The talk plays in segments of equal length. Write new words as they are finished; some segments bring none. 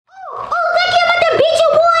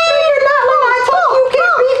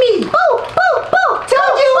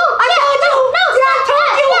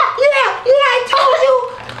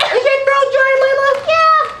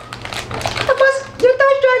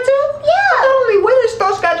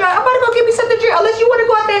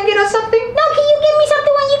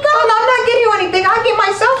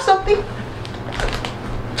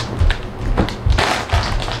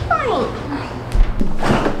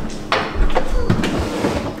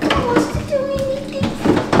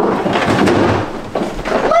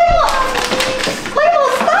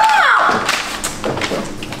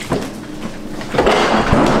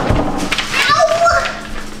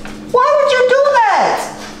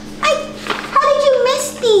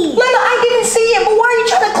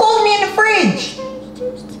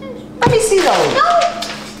though. No.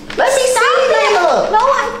 Let me see, Layla. No,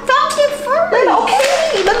 I found it first. Layla,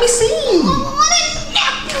 okay, let me see.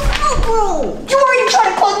 You already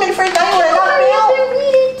tried to plug me in the fridge. Now you want to knock me out?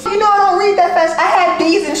 You know I don't read that fast. I had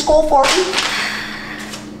these in school for you.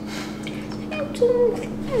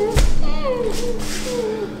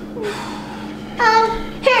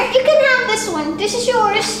 Here, you can have this one. This is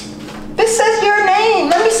yours. This says your name.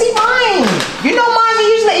 Let me see mine. You know mine are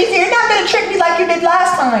usually easier. You're not going to trick me like you did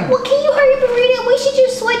last time. Well, can you hurry up and read it? We should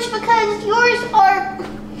just switch because yours are...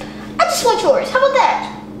 I just want yours. How about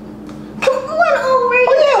that? Come on already.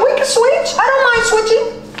 Oh, yeah, we can switch. I don't mind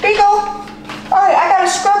switching. There you go. All right, I got to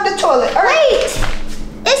scrub the toilet. All right. Wait.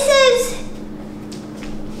 It says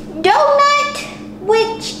donut,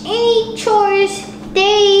 which any chores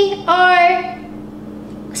they are...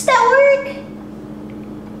 What's that word?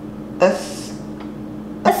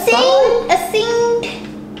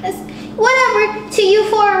 Whatever, to you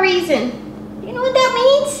for a reason. You know what that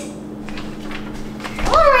means?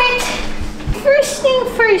 Alright, first thing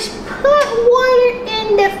first, put water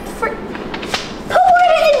in the fridge.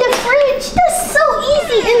 That's so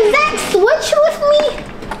easy. And Zach switched with me?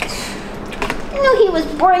 I knew he was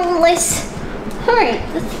brainless. Alright,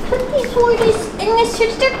 let's put these waters in this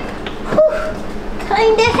fridge. They're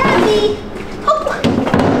kinda heavy.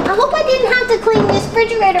 I hope I didn't have to clean this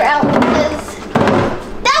refrigerator out because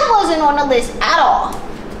that wasn't on the list at all.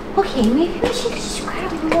 Okay, maybe we should just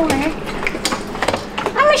grab more.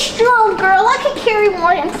 I'm a strong girl. I can carry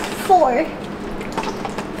more than 4.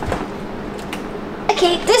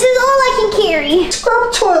 Okay, this is all I can carry.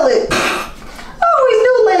 Scrub toilet. I always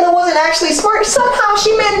knew Layla wasn't actually smart. Somehow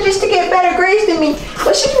she manages to get better grades than me.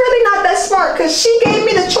 But she's really not that smart because she gave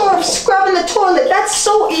me the chore of scrubbing the toilet. That's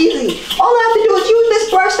so easy. All I have to do is use this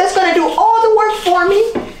brush that's going to do all the work for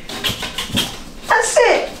me. That's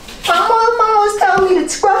it. My mom always tells me to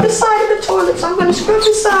scrub the side of the toilet, so I'm going to scrub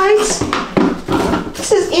the sides.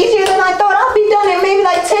 This is easier than I thought. I'll be done in maybe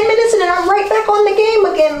like 10 minutes and then I'm right back on the game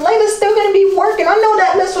again. Layla's still going to be working. I know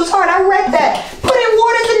that list was hard. I read that. Putting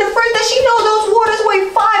waters in the fridge. Does she know those waters weigh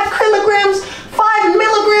 5 kilograms, 5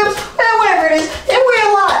 milligrams, whatever it is. They weigh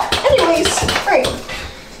a lot. Anyways, right.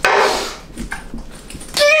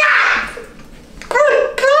 Good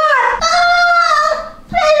God!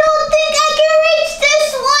 I don't think I can reach this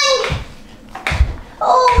one.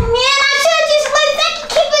 Oh man, I should have just let Zach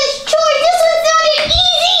keep his chores. This one sounded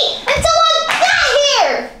easy until I got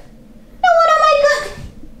here. Now what am I good?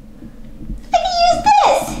 I can use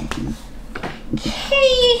this.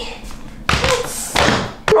 Okay, let's...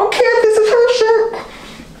 I don't care if this is her shirt.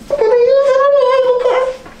 I'm gonna use it anyway, okay?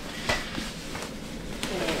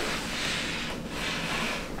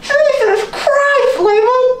 Jesus Christ,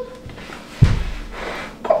 Layla!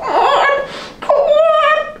 Come on! Come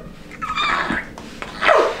on!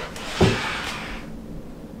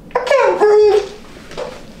 I can't breathe.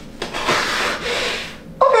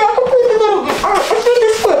 Okay, I completely little bit. Alright, let's do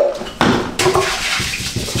this quick.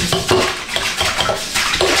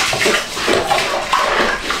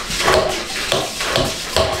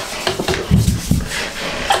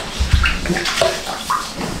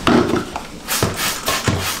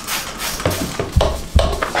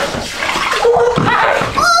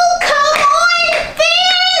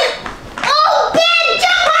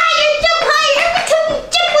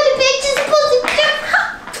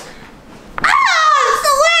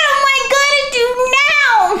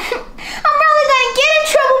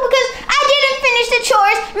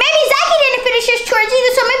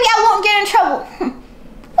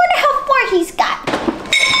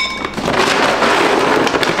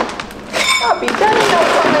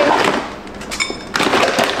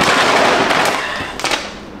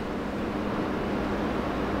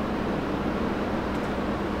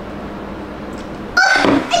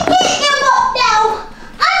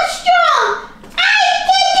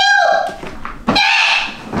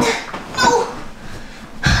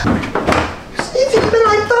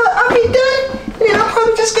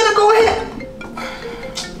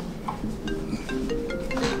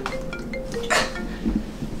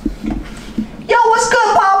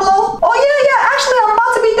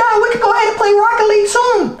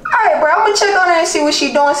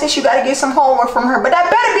 She doing since you gotta get some homework from her. But that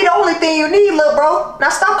better be the only thing you need, little bro. Now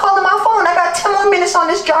stop calling my phone. I got 10 more minutes on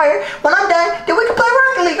this dryer. When I'm done, then we can play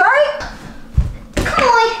Rocket League, alright? Come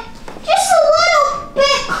on. Just a little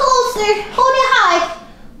bit closer. Hold it high.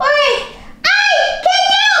 Alright. Get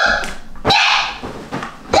down!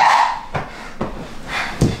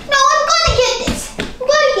 No, I'm gonna get this. I'm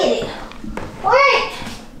gonna get it. Alright.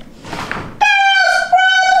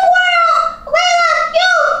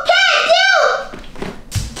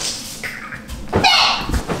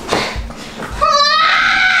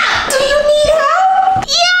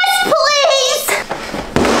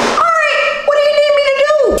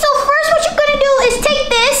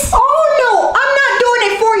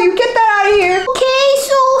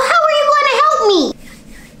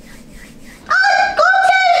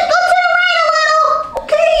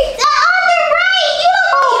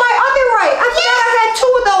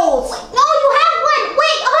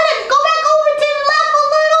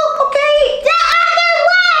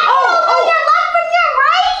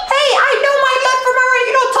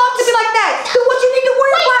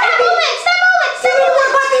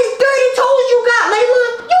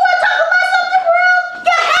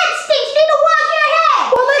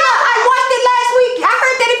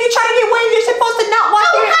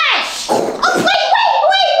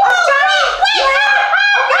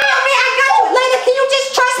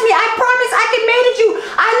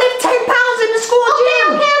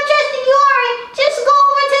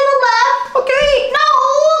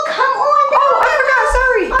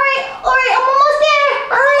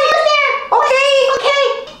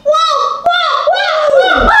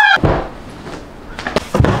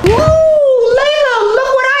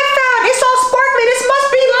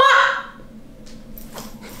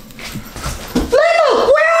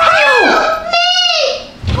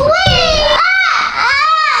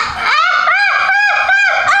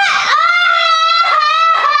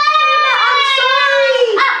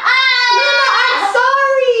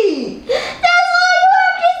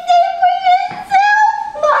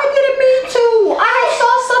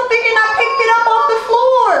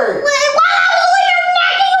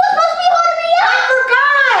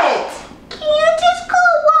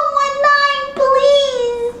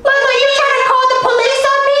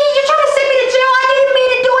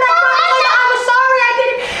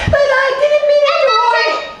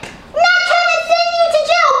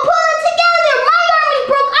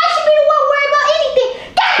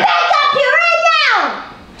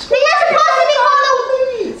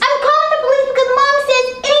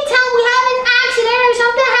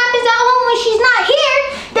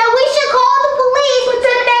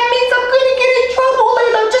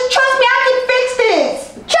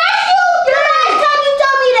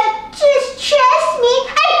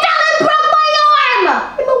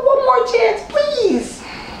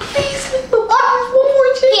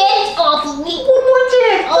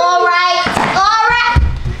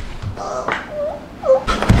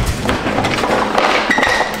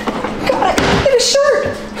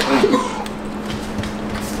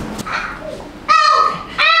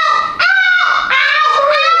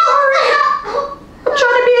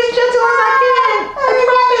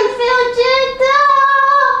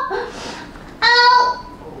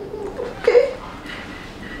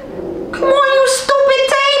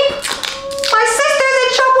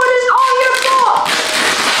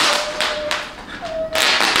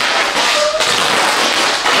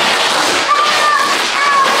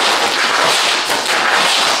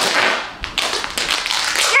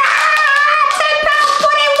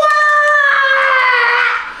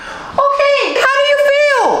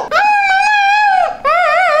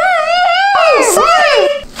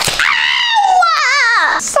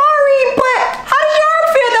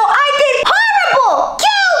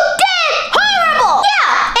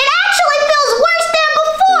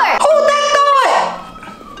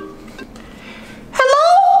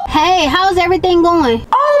 everything going?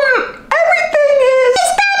 Everything is.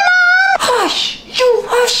 Is that Mom? Hush. You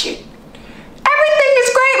hush it. Everything is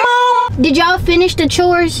great, Mom. Did y'all finish the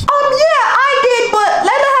chores? Yeah, I did, but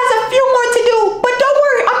Layla has a few more to do. But don't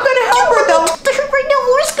worry, I'm gonna help her though. Right now,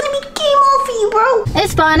 it's gonna be game on for you, bro.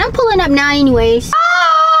 It's fine. I'm pulling up now, anyways.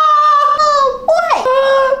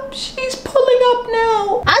 What? She's pulling up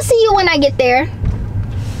now. I'll see you when I get there. So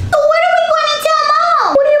what are we going to tell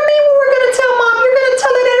Mom? What do you mean we're going to tell Mom? You're going to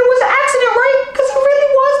tell her that it was an accident, right? Because it really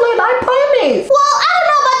was, Layla, I promise. Well, I don't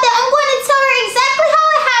know about that. I'm going to tell her exactly how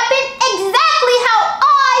it happened, exactly how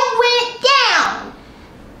I went down.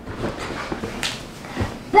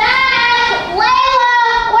 Zach, Layla,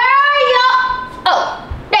 where are y'all? Oh,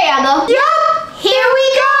 there y'all go. Yup. Here we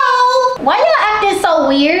go. Why y'all acting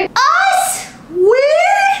so weird? Us?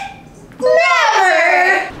 Weird?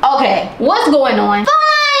 Never. Okay, what's going on?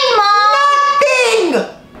 Fine, Mom. Nothing.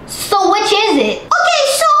 So which is it? Okay,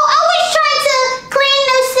 so I was trying to clean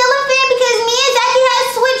the ceiling fan because me and Zachy had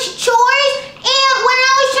switched chores, and when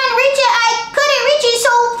I was trying to reach it, I couldn't reach it.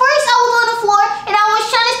 So first I was on the floor and I was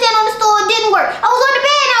trying to stand on the stool. It didn't work. I was on the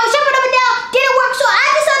bed and I was jumping up and down. Didn't work. So I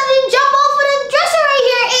decided to jump off of the dresser right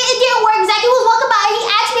here, and it didn't work. Zachy was walking by and he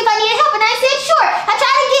asked me if I needed help, and I said sure. I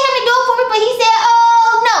tried to get him to do it for me, but he said,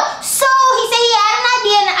 oh no. So he said he had an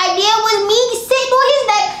idea, and the idea was me sitting on his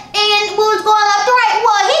neck and we was going left to right.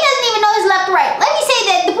 Well, he doesn't even know his left to right. Let me say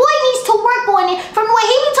that the boy needs to work on it. From the way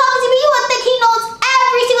he be talking to me, you would think he knows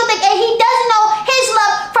every single thing, and he doesn't know his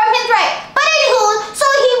left from his right. But anywho, so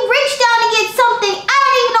he reached down to get something. I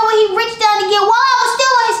don't even know what he reached down to get while I was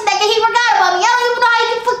still on his neck, and he forgot about me. I don't even know how he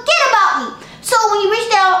can forget about me. So when he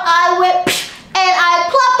reached down, I went and I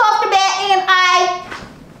plopped off the bed and I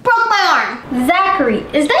broke my arm. Zachary,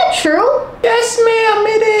 is that true? Yes, ma'am,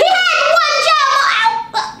 it is. He had one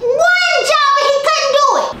job and he couldn't do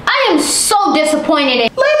it. I am so disappointed in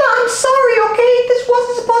Layla, I'm sorry, okay? This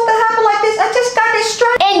wasn't supposed to happen like this. I just got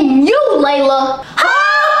distracted. And you, Layla. Huh?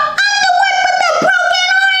 I'm the one with the broken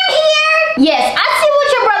arm here. Yes, I see what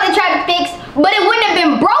your brother tried to fix, but it wouldn't have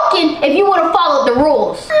been broken if you would have followed the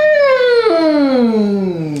rules.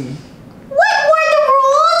 What were the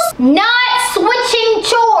rules? Not switching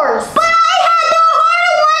chores. But I had the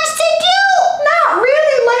harder ones to do. Not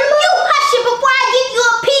really, Layla. You hush it before I give you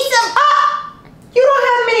a piece of... You don't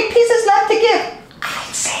have many pieces left to give.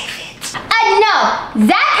 I'd save it. No,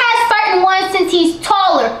 Zach has certain ones since he's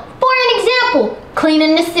taller. For an example,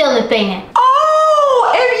 cleaning the ceiling fan.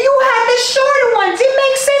 Oh, if you had the shorter ones, it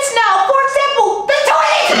makes sense now. For example, the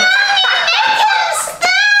toilet.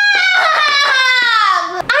 Stop!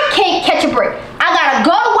 I can't catch a break. I gotta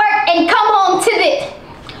go to work and come home to this.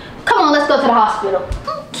 Come on, let's go to the hospital.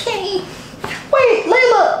 Okay. Wait,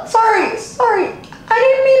 Layla, sorry. I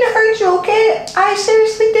didn't mean to hurt you, okay? I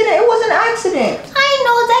seriously didn't. It was an accident. I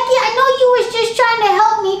know, Zachy. I know you was just trying to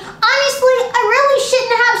help me. Honestly,